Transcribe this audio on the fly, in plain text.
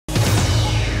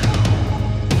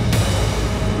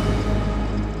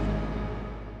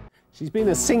She's been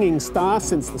a singing star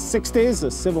since the 60s,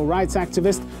 a civil rights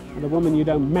activist, and a woman you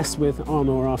don't mess with on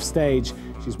or off stage.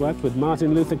 She's worked with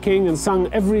Martin Luther King and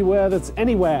sung Everywhere That's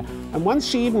Anywhere, and once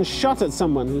she even shot at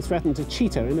someone who threatened to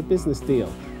cheat her in a business deal.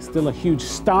 Still a huge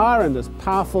star and as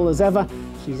powerful as ever,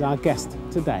 she's our guest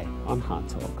today on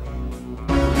HARDtalk.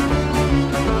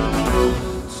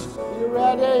 You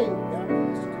ready?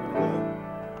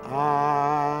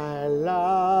 I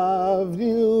love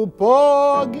you,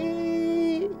 Porgy.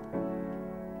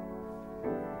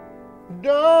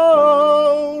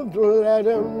 Don't let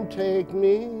him take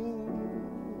me.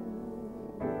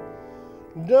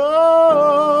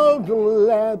 Don't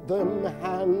let them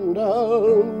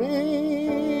handle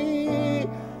me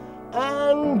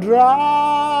and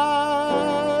drive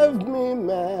me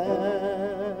mad.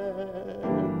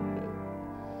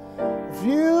 If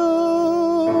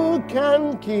you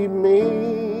can keep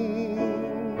me,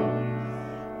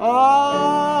 I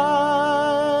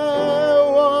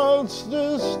want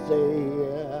to stay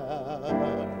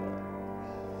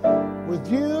with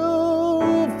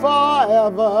you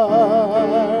forever.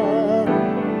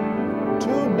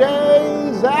 2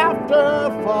 days after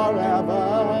forever,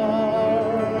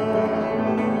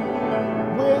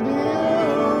 with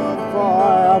you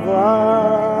forever.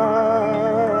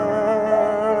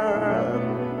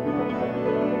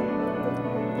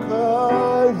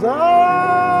 'Cause I've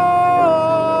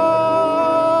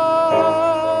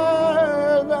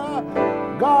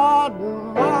got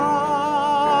my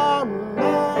man.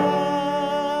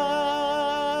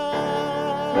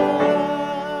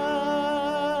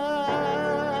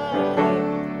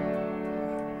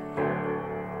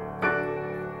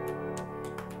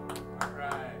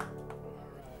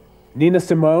 Nina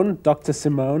Simone, Dr.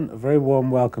 Simone, a very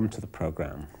warm welcome to the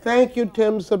program. Thank you,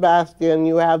 Tim Sebastian.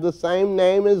 You have the same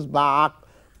name as Bach,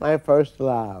 my first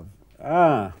love.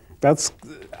 Ah,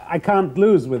 I can't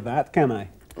lose with that, can I?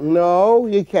 No,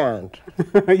 you can't.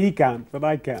 You can't, but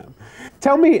I can.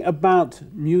 Tell me about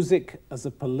music as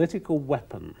a political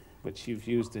weapon, which you've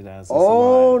used it as.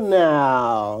 Oh,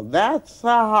 now, that's a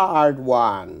hard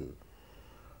one.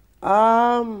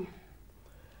 As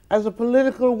a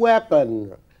political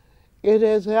weapon, it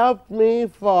has helped me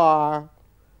for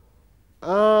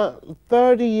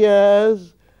 30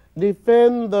 years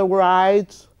defend the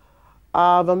rights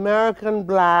of American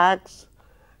blacks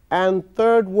and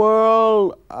third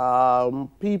world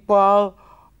people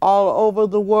all over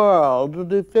the world, to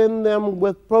defend them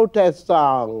with protest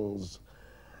songs.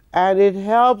 And it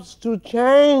helps to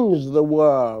change the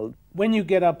world. When you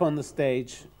get up on the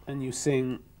stage and you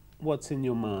sing, what's in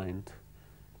your mind?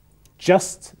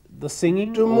 Just the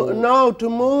singing? No, to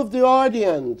move the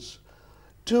audience,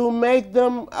 to make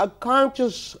them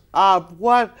conscious of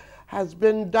what has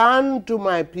been done to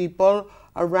my people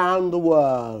around the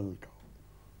world.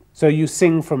 So you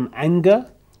sing from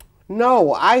anger?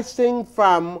 No, I sing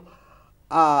from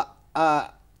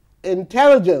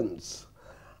intelligence.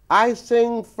 I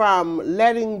sing from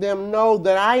letting them know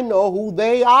that I know who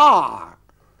they are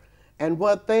and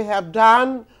what they have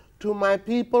done to my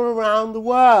people around the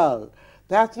world.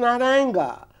 That's not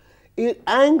anger.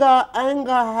 Anger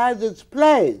has its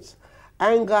place.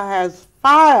 Anger has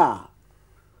fire,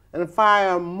 and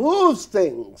fire moves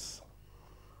things.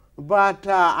 But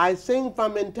I sing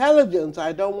from intelligence.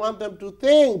 I don't want them to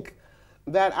think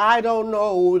that I don't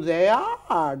know who they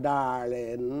are,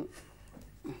 darling.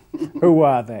 Who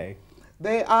are they?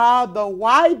 They are the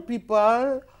white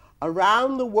people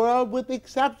around the world, with the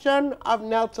exception of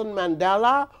Nelson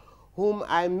Mandela, whom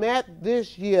I met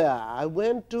this year. I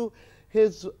went to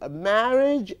his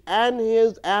marriage and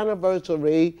his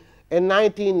anniversary in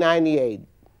 1998.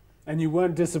 And you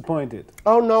weren't disappointed?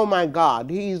 Oh, no, my God.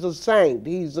 He's a saint.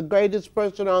 He's the greatest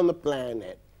person on the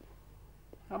planet.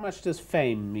 How much does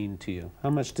fame mean to you? How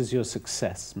much does your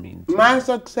success mean to you? My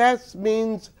success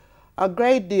means a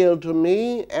great deal to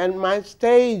me, and my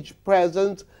stage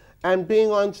presence and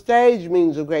being on stage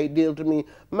means a great deal to me.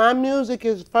 My music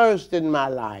is first in my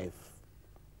life.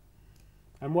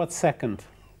 And what's second?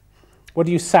 What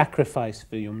do you sacrifice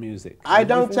for your music? I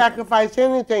don't sacrifice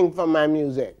anything for my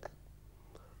music.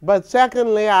 But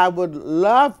secondly, I would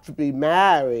love to be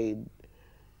married.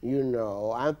 You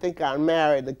know, I think I'll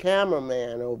marry the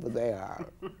cameraman over there.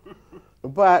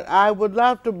 But I would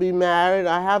love to be married.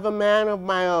 I have a man of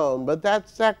my own, but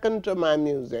that's second to my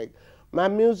music. My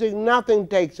music, nothing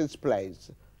takes its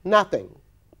place. Nothing.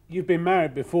 You've been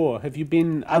married before. Have you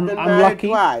been, I've been unlucky?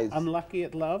 married twice. Unlucky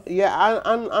at love? Yeah,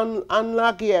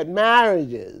 unlucky at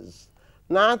marriages.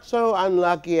 Not so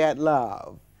unlucky at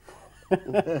love.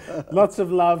 Lots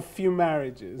of love, few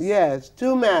marriages. Yes,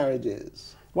 2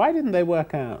 marriages. Why didn't they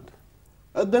work out?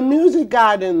 The music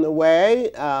got in the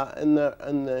way. In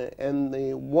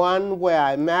the one where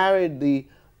I married the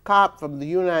cop from the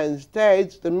United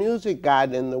States, the music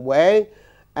got in the way,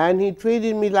 and he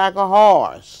treated me like a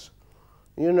horse.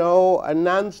 You know, a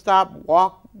non-stop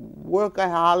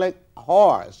workaholic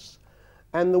horse.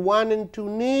 And the one in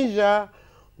Tunisia,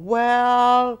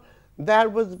 well,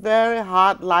 that was very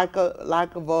hot, like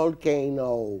a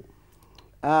volcano.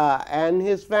 And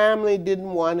his family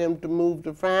didn't want him to move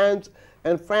to France,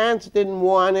 and France didn't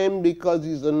want him because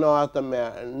he's a North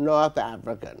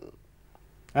African.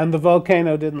 And the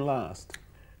volcano didn't last?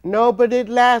 No, but it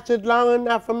lasted long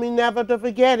enough for me never to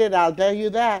forget it, I'll tell you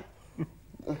that.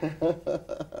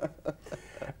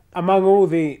 Among all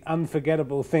the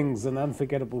unforgettable things and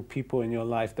unforgettable people in your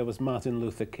life, there was Martin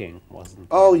Luther King, wasn't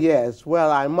there? Oh, yes. Well,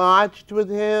 I marched with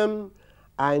him.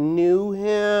 I knew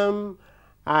him.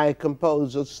 I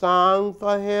composed a song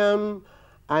for him.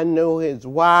 I knew his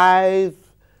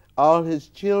wife, all his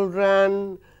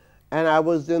children, and I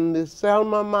was in the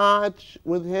Selma March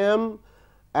with him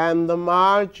and the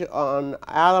march on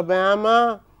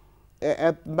Alabama,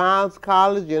 at Miles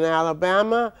College in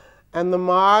Alabama, and the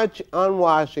march on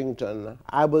Washington.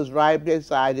 I was right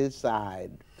beside his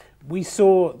side. We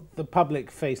saw the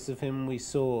public face of him, we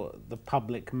saw the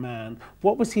public man.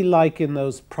 What was he like in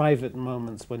those private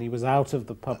moments when he was out of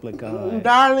the public eye?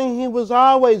 Darling, he was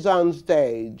always on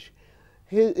stage.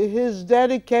 His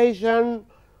dedication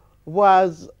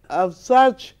was of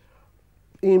such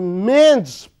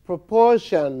immense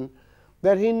proportion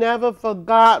that he never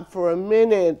forgot for a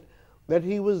minute that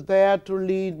he was there to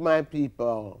lead my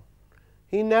people.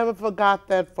 He never forgot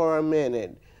that for a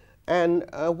minute. And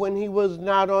when he was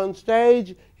not on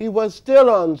stage, he was still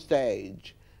on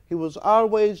stage. He was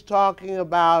always talking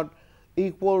about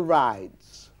equal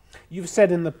rights. You've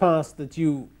said in the past that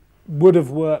you would have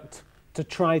worked to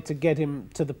try to get him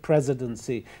to the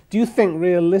presidency. Do you think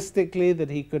realistically that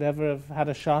he could ever have had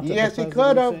a shot at the presidency? Yes, he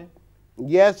could have.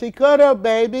 Yes, he could have,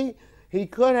 baby. He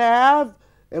could have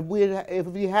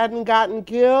if he hadn't gotten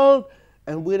killed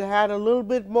and we'd had a little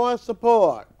bit more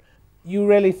support. You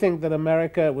really think that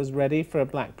America was ready for a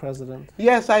black president?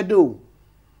 Yes, I do.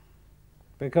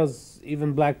 Because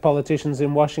even black politicians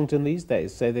in Washington these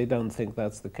days say they don't think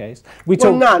that's the case.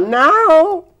 Well, not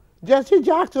now. Jesse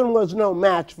Jackson was no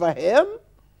match for him.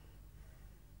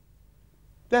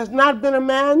 There's not been a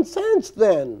man since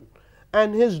then.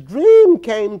 And his dream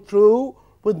came true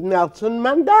with Nelson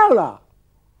Mandela,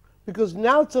 because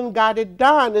Nelson got it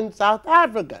done in South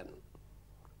Africa.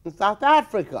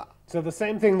 So the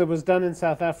same thing that was done in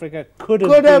South Africa could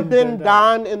have been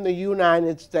done in the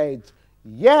United States.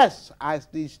 Yes, I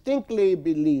distinctly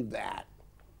believe that.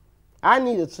 I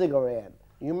need a cigarette.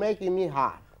 You're making me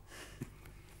hot.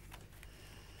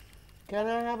 Can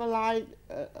I have a light,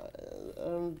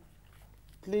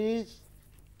 please?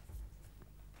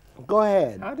 Go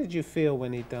ahead. How did you feel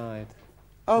when he died?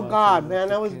 Oh, God,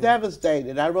 man, I was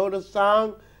devastated. I wrote a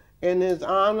song in his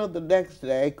honor the next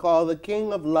day called "The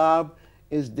King of Love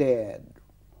Is Dead."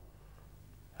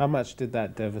 How much did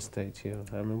that devastate you?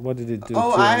 I mean, what did it do to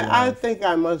you? I think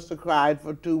I must have cried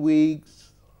for 2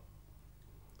 weeks.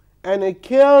 And it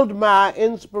killed my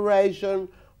inspiration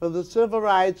for the civil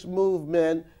rights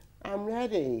movement. I'm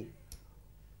ready.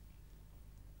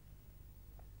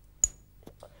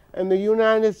 In the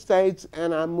United States,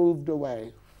 and I moved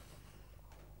away.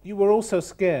 You were also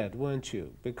scared, weren't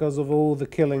you? Because of all the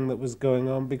killing that was going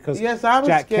on, because yes, I was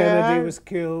Jack scared. Kennedy was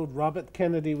killed, Robert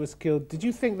Kennedy was killed. Did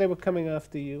you think they were coming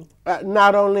after you?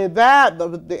 Not only that, the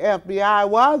FBI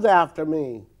was after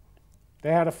me.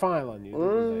 They had a file on you,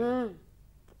 didn't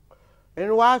they?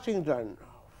 In Washington.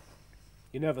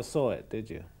 You never saw it, did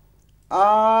you?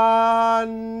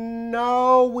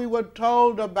 No, we were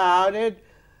told about it,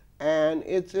 and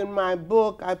it's in my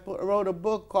book. I wrote a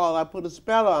book called "I Put a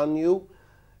Spell on You,"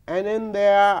 and in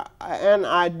there, and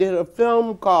I did a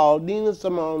film called Nina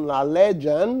Simone, La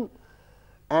Legend,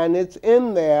 and it's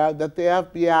in there that the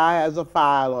FBI has a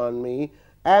file on me,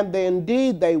 and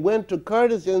indeed they went to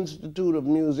Curtis Institute of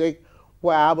Music,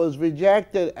 where I was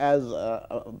rejected as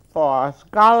for a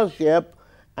scholarship,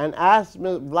 and asked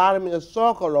Vladimir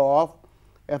Sokolov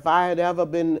if I had ever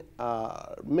been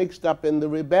mixed up in the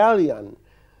rebellion.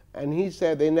 And he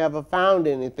said they never found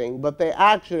anything, but they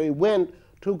actually went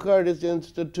to Curtis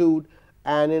Institute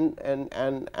and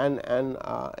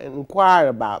inquired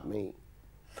about me.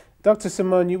 Dr.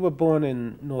 Simone, you were born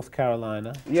in North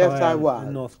Carolina. Yes, I was.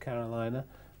 In North Carolina.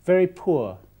 Very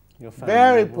poor, your family.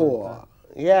 Very poor.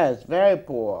 Yes, very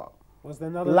poor. Was there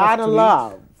not a lot of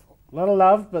love? A lot of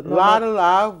love, but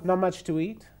not much to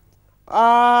eat?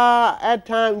 At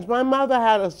times. My mother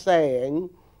had a saying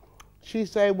She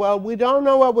said, well, we don't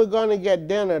know what we're going to get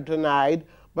dinner tonight,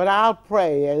 but I'll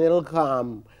pray and it'll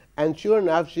come. And sure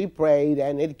enough, she prayed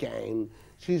and it came.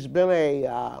 She's been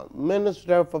a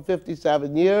minister for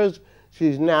 57 years.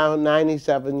 She's now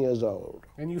 97 years old.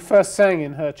 And you first sang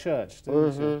in her church,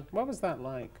 didn't you? What was that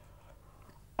like?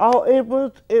 Oh,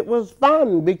 it was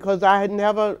fun because I had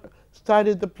never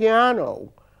studied the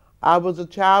piano. I was a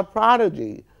child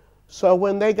prodigy. So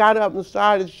when they got up and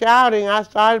started shouting, I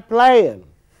started playing.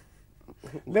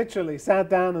 Literally sat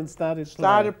down and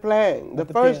started playing. The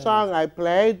first song I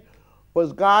played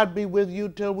was God Be With You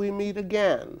Till We Meet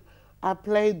Again. I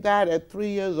played that at 3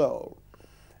 years old.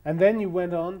 And then you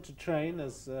went on to train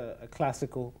as a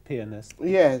classical pianist.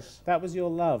 Yes. That was your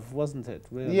love, wasn't it?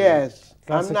 Really? Yes.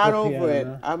 Classical I'm not over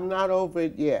piano. it. I'm not over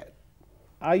it yet.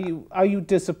 Are you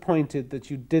disappointed that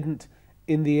you didn't,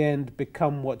 in the end,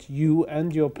 become what you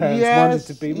and your parents wanted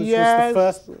to be, which was the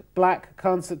first black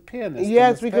concert pianist?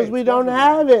 Yes, because we don't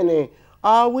have any.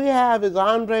 All we have is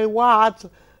Andre Watts,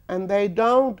 and they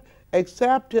don't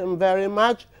accept him very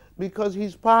much because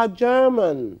he's part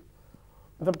German.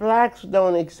 The blacks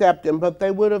don't accept him, but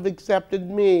they would have accepted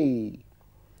me.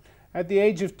 At the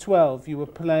age of 12, you were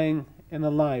playing in a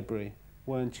library,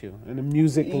 weren't you? In a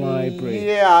music library.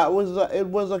 Yeah, it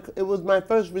was my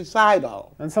first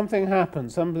recital. And something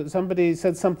happened. Somebody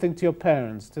said something to your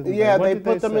parents, didn't they? Yeah, What they did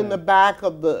put them in the back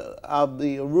of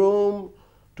the room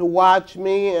to watch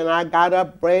me, and I got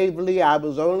up bravely. I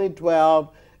was only 12,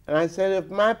 and I said, if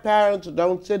my parents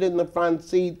don't sit in the front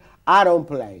seat, I don't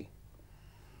play.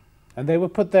 And they were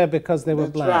put there because they were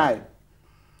black? That's right.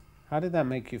 How did that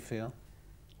make you feel?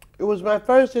 It was my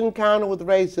first encounter with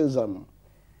racism.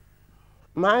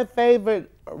 My favorite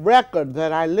record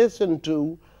that I listen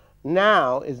to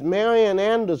now is Marian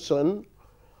Anderson,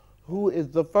 who is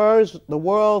the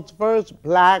world's first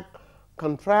black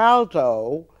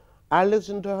contralto. I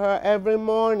listen to her every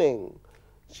morning.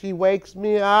 She wakes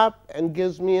me up and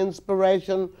gives me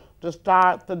inspiration to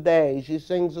start the day. She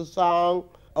sings a song,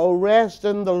 "Oh, rest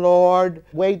in the Lord,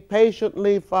 wait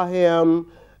patiently for him,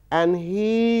 and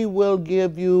he will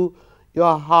give you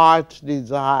your heart's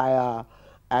desire,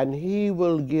 and he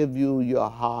will give you your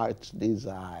heart's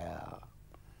desire."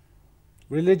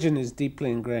 Religion is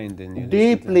deeply ingrained in you.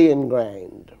 Deeply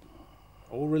ingrained.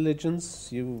 All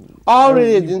religions? All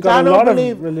religions. You've got I a lot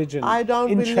believe, of religion. I don't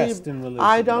interest believe, in religion.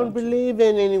 I don't believe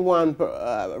in any one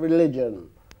religion.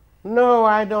 No,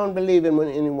 I don't believe in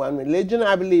any one religion.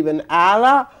 I believe in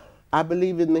Allah. I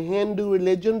believe in the Hindu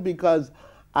religion because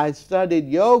I studied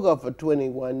yoga for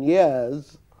 21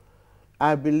 years.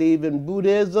 I believe in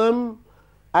Buddhism.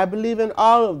 I believe in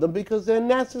all of them because they're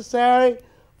necessary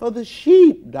for the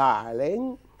sheep,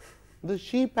 darling. The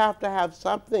sheep have to have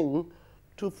something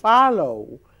to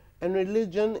follow, and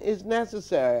religion is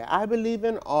necessary. I believe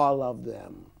in all of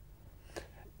them.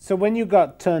 So when you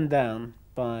got turned down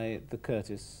by the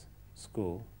Curtis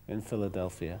School in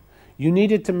Philadelphia, you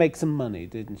needed to make some money,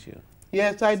 didn't you?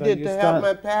 Yes, I did, to help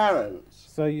my parents.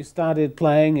 So you started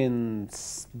playing in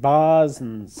bars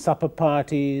and supper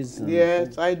parties? And,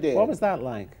 yes, I did. What was that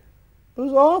like? It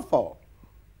was awful.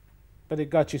 But it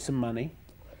got you some money?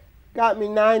 Got me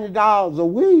 $90 a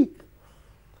week,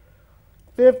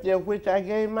 50 of which I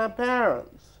gave my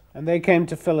parents. And they came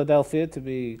to Philadelphia to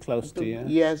be close to you?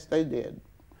 Yes, they did.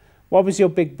 What was your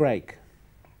big break?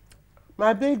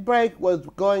 My big break was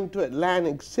going to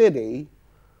Atlantic City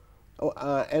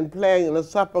and playing in a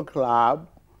supper club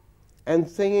and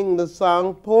singing the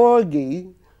song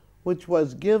Porgy, which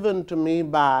was given to me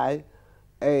by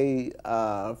a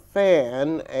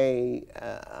fan,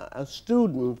 a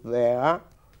student there,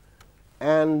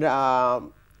 and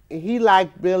he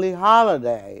liked Billie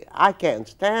Holiday. I can't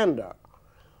stand her,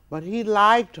 but he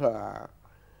liked her,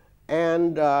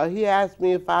 and he asked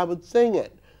me if I would sing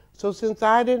it. So since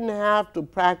I didn't have to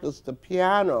practice the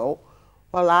piano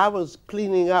while I was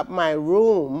cleaning up my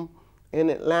room in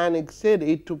Atlantic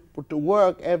City to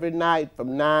work every night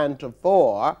from 9 to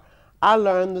 4, I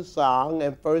learned the song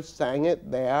and first sang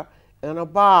it there in a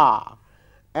bar.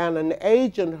 And an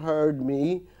agent heard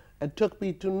me and took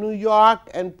me to New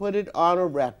York and put it on a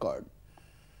record.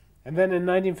 And then in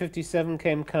 1957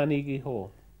 came Carnegie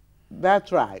Hall.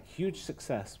 That's right. Huge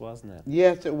success, wasn't it?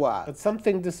 Yes, it was. But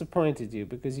something disappointed you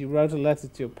because you wrote a letter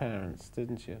to your parents,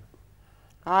 didn't you?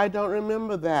 I don't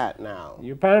remember that now.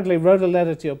 You apparently wrote a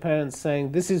letter to your parents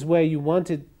saying, this is where you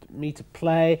wanted me to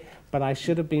play, but I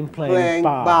should have been playing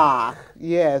Bach.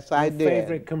 Yes, I did. Your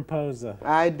favorite composer.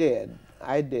 I did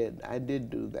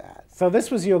do that. So this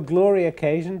was your glory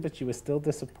occasion, but you were still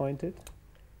disappointed?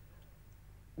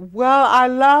 Well, I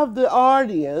loved the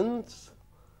audience,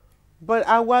 but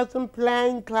I wasn't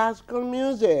playing classical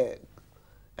music.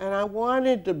 and I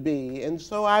wanted to be. And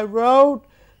so I wrote,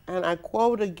 and I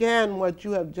quote again what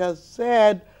you have just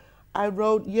said, I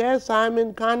wrote, yes, I'm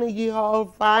in Carnegie Hall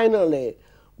finally,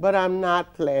 but I'm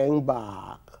not playing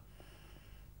Bach.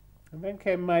 And then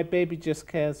came My Baby Just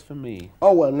Cares for Me.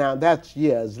 Oh, well, now that's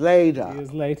years later.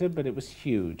 Years later, but it was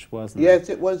huge, wasn't it? Yes,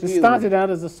 it was huge. It started out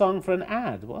as a song for an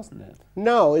ad, wasn't it?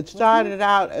 No, it started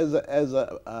out as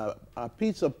a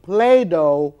piece of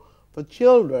Play-Doh for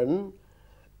children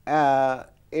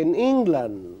in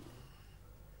England.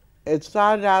 It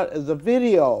started out as a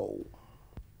video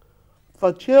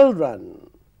for children,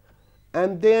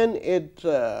 and then it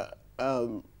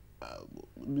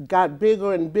got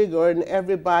bigger and bigger, and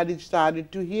everybody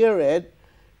started to hear it,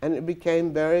 and it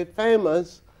became very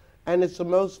famous, and it's the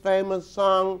most famous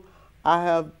song I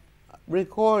have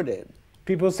recorded.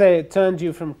 People say it turned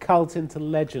you from cult into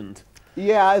legend.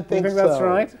 Yeah, I think so. You think that's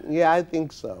right? Yeah, I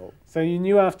think so. So you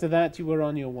knew after that you were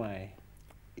on your way?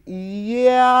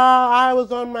 Yeah, I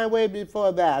was on my way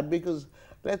before that, because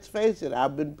let's face it, I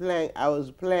was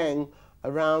playing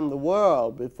around the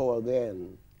world before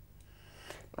then.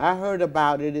 I heard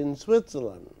about it in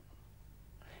Switzerland.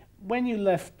 When you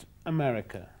left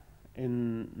America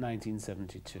in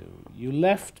 1972, you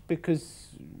left because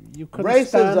you couldn't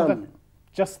stand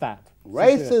just that.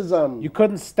 Racism. You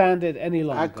couldn't stand it any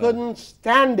longer. I couldn't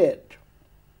stand it.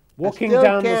 Walking I still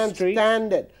down can't the street.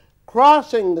 stand it.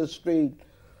 Crossing the street.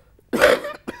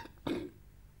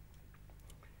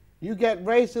 You get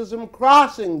racism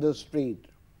crossing the street.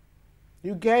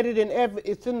 You get it in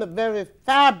it's in the very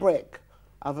fabric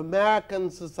of American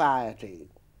society.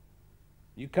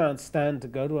 You can't stand to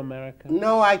go to America?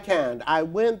 No, I can't. I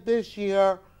went this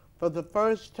year for the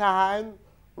first time,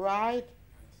 right?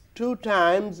 2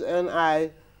 times, and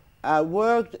I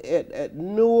worked at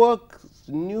Newark's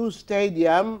new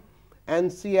stadium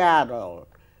and Seattle.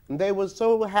 And they were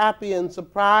so happy and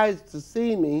surprised to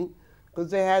see me,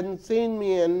 because they hadn't seen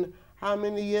me in how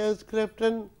many years,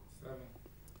 Clifton? 7.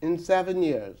 In 7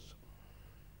 years.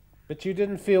 But you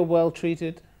didn't feel well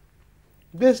treated?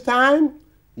 This time,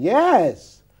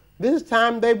 yes. This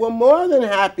time they were more than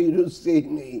happy to see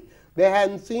me. They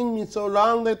hadn't seen me so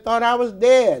long they thought I was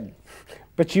dead.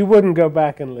 But you wouldn't go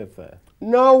back and live there?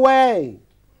 No way.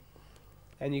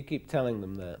 And you keep telling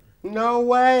them that? No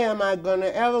way am I going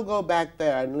to ever go back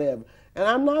there and live. And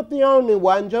I'm not the only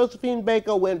one. Josephine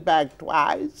Baker went back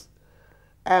twice.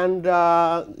 And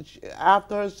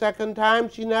after her second time,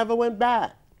 she never went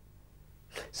back.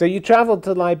 So you traveled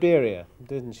to Liberia,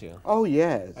 didn't you? Oh,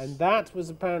 yes. And that was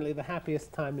apparently the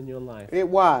happiest time in your life. It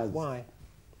was. Why?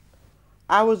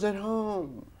 I was at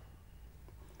home.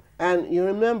 And you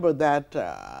remember that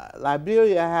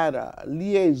Liberia had a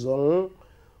liaison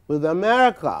with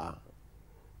America.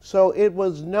 So it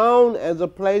was known as a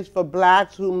place for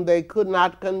blacks whom they could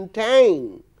not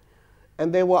contain.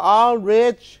 And they were all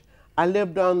rich. I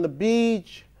lived on the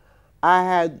beach. I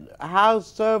had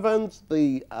house servants.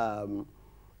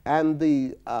 And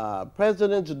the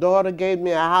president's daughter gave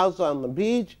me a house on the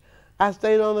beach. I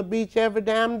stayed on the beach every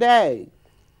damn day.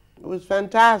 It was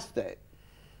fantastic.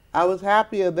 I was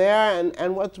happier there,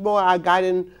 and what's more, I got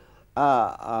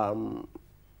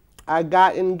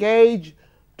engaged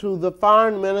to the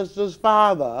foreign minister's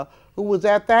father, who was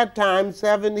at that time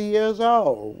 70 years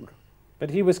old. But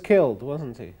he was killed,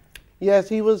 wasn't he? Yes,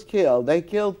 he was killed. They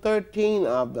killed 13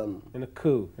 of them. In a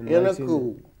coup. In a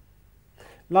coup.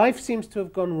 Life seems to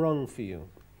have gone wrong for you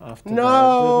after that,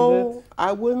 No, didn't it?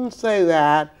 I wouldn't say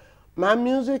that. My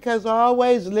music has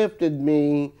always lifted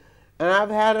me, and I've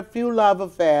had a few love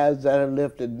affairs that have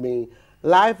lifted me.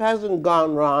 Life hasn't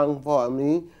gone wrong for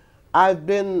me. I've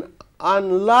been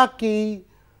unlucky.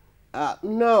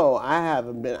 No, I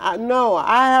haven't been. No,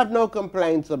 I have no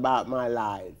complaints about my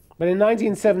life. But in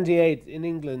 1978, in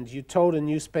England, you told a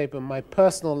newspaper, "My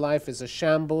personal life is a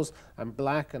shambles. I'm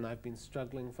black and I've been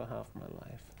struggling for half my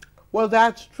life." Well,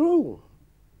 that's true.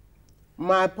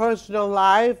 My personal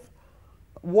life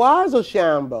was a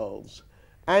shambles,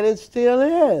 and it still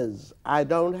is. I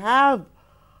don't have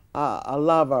a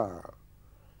lover.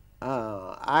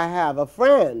 I have a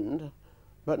friend,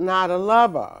 but not a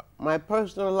lover. My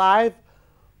personal life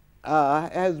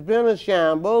has been a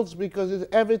shambles because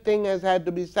everything has had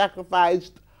to be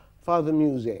sacrificed for the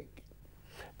music.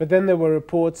 But then there were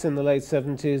reports in the late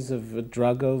 70s of a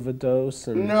drug overdose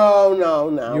and No.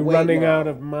 you running out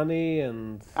of money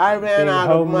and I ran being out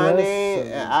of homeless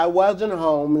money. I wasn't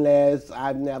homeless.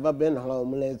 I've never been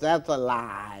homeless. That's a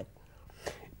lie.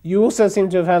 You also seem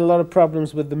to have had a lot of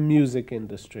problems with the music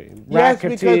industry. Yes,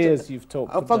 Racketeers you've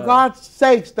talked about. For God's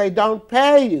sakes, they don't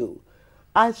pay you.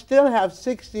 I still have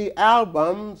 60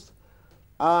 albums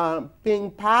being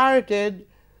pirated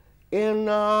in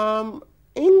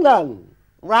England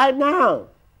right now.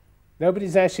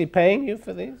 Nobody's actually paying you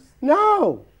for these?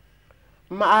 No.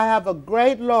 I have a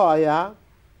great lawyer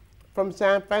from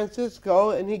San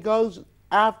Francisco, and he goes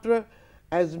after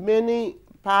as many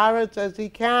pirates as he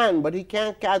can, but he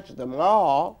can't catch them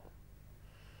all.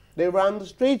 They run the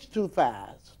streets too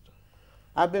fast.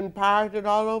 I've been pirated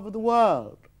all over the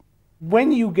world.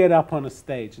 When you get up on a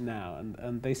stage now,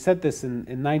 and they said this in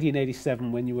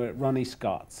 1987 when you were at Ronnie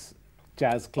Scott's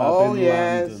jazz club in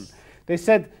London. They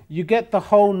said you get the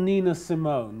whole Nina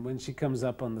Simone when she comes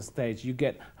up on the stage. You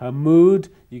get her mood,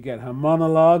 you get her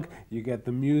monologue, you get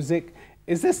the music.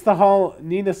 Is this the whole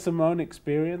Nina Simone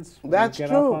experience when That's you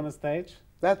get true. up on a stage?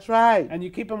 That's right. And you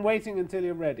keep them waiting until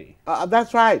you're ready?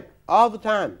 That's right, all the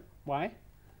time. Why?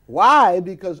 Why?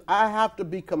 Because I have to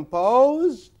be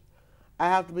composed, I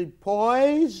have to be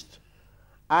poised,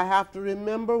 I have to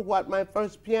remember what my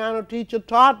first piano teacher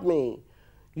taught me.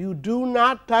 You do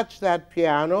not touch that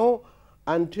piano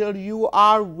until you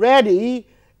are ready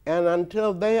and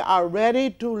until they are ready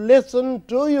to listen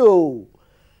to you.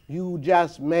 You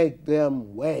just make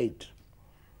them wait.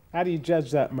 How do you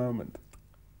judge that moment?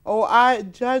 Oh, I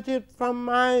judge it from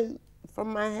my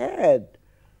head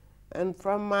and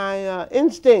from my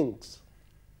instincts.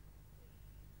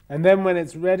 And then when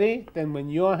it's ready, then when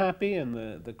you're happy and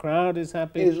the crowd is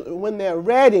happy? When they're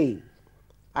ready,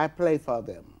 I play for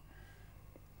them.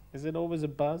 Is it always a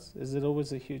buzz? Is it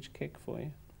always a huge kick for you?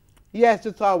 Yes,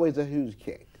 it's always a huge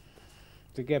kick.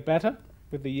 Does it get better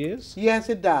with the years? Yes,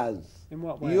 it does. In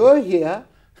what way? You're here.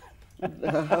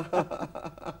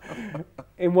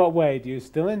 In what way? Do you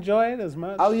still enjoy it as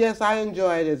much? Oh, yes, I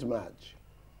enjoy it as much.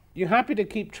 You happy to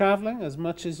keep traveling as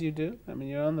much as you do? I mean,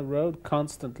 you're on the road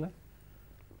constantly.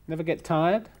 Never get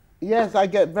tired? Yes, I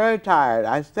get very tired.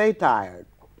 I stay tired.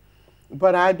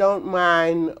 But I don't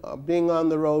mind being on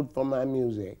the road for my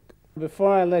music.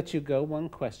 Before I let you go, one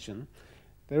question.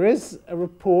 There is a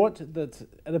report that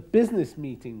at a business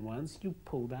meeting once, you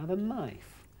pulled out a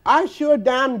knife. I sure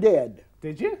damn did.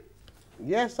 Did you?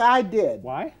 Yes, I did.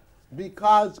 Why?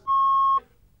 Because,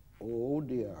 oh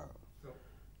dear.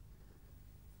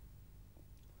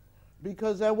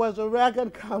 Because there was a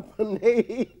record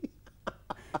company.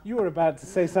 You were about to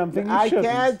say something you I shouldn't.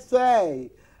 can't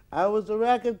say. I was a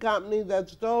record company that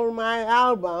stole my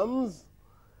albums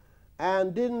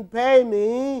and didn't pay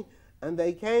me, and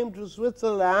they came to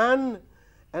Switzerland,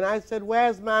 and I said,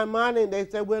 where's my money? They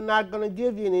said, we're not going to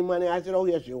give you any money. I said, oh,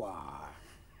 yes, you are.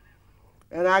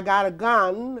 And I got a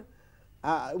gun.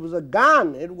 It was a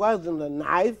gun. It wasn't a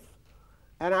knife.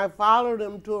 And I followed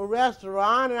him to a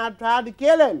restaurant, and I tried to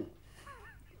kill him.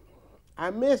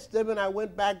 I missed him, and I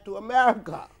went back to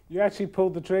America. You actually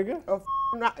pulled the trigger? Oh,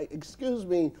 excuse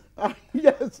me.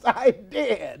 Yes, I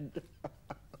did.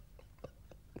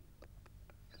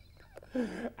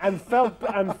 and felt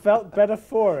better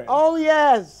for it. Oh,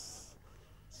 yes.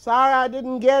 Sorry I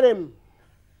didn't get him.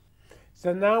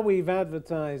 So now we've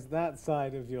advertised that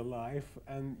side of your life,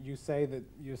 and you say that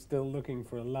you're still looking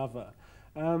for a lover.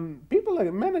 Men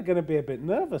are going to be a bit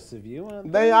nervous of you,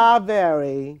 aren't they? They are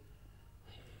very.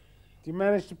 Do you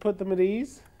manage to put them at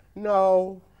ease?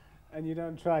 No. And you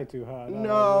don't try too hard?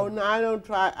 No, I don't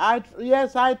try.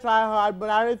 Yes, I try hard, but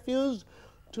I refuse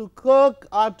to cook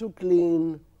or to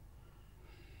clean.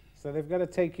 So they've got to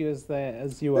take you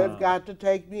as you are. They've got to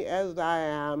take me as I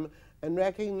am and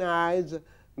recognize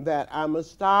that I'm a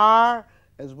star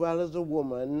as well as a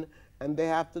woman, and they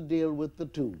have to deal with the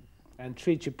two. And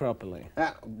treat you properly.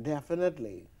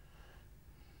 Definitely.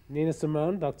 Nina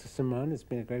Simone, Dr. Simone, it's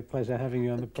been a great pleasure having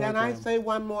you on the program. Can I say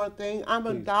one more thing? I'm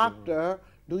a Please doctor.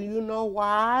 Do you know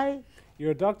why?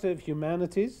 You're a doctor of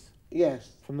humanities?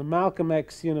 Yes. From the Malcolm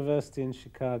X University in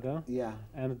Chicago? Yeah.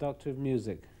 And a doctor of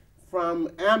music? From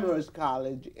Amherst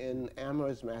College in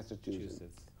Amherst,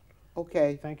 Massachusetts.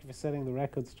 Okay. Thank you for setting the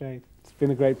record straight. It's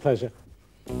been a great pleasure.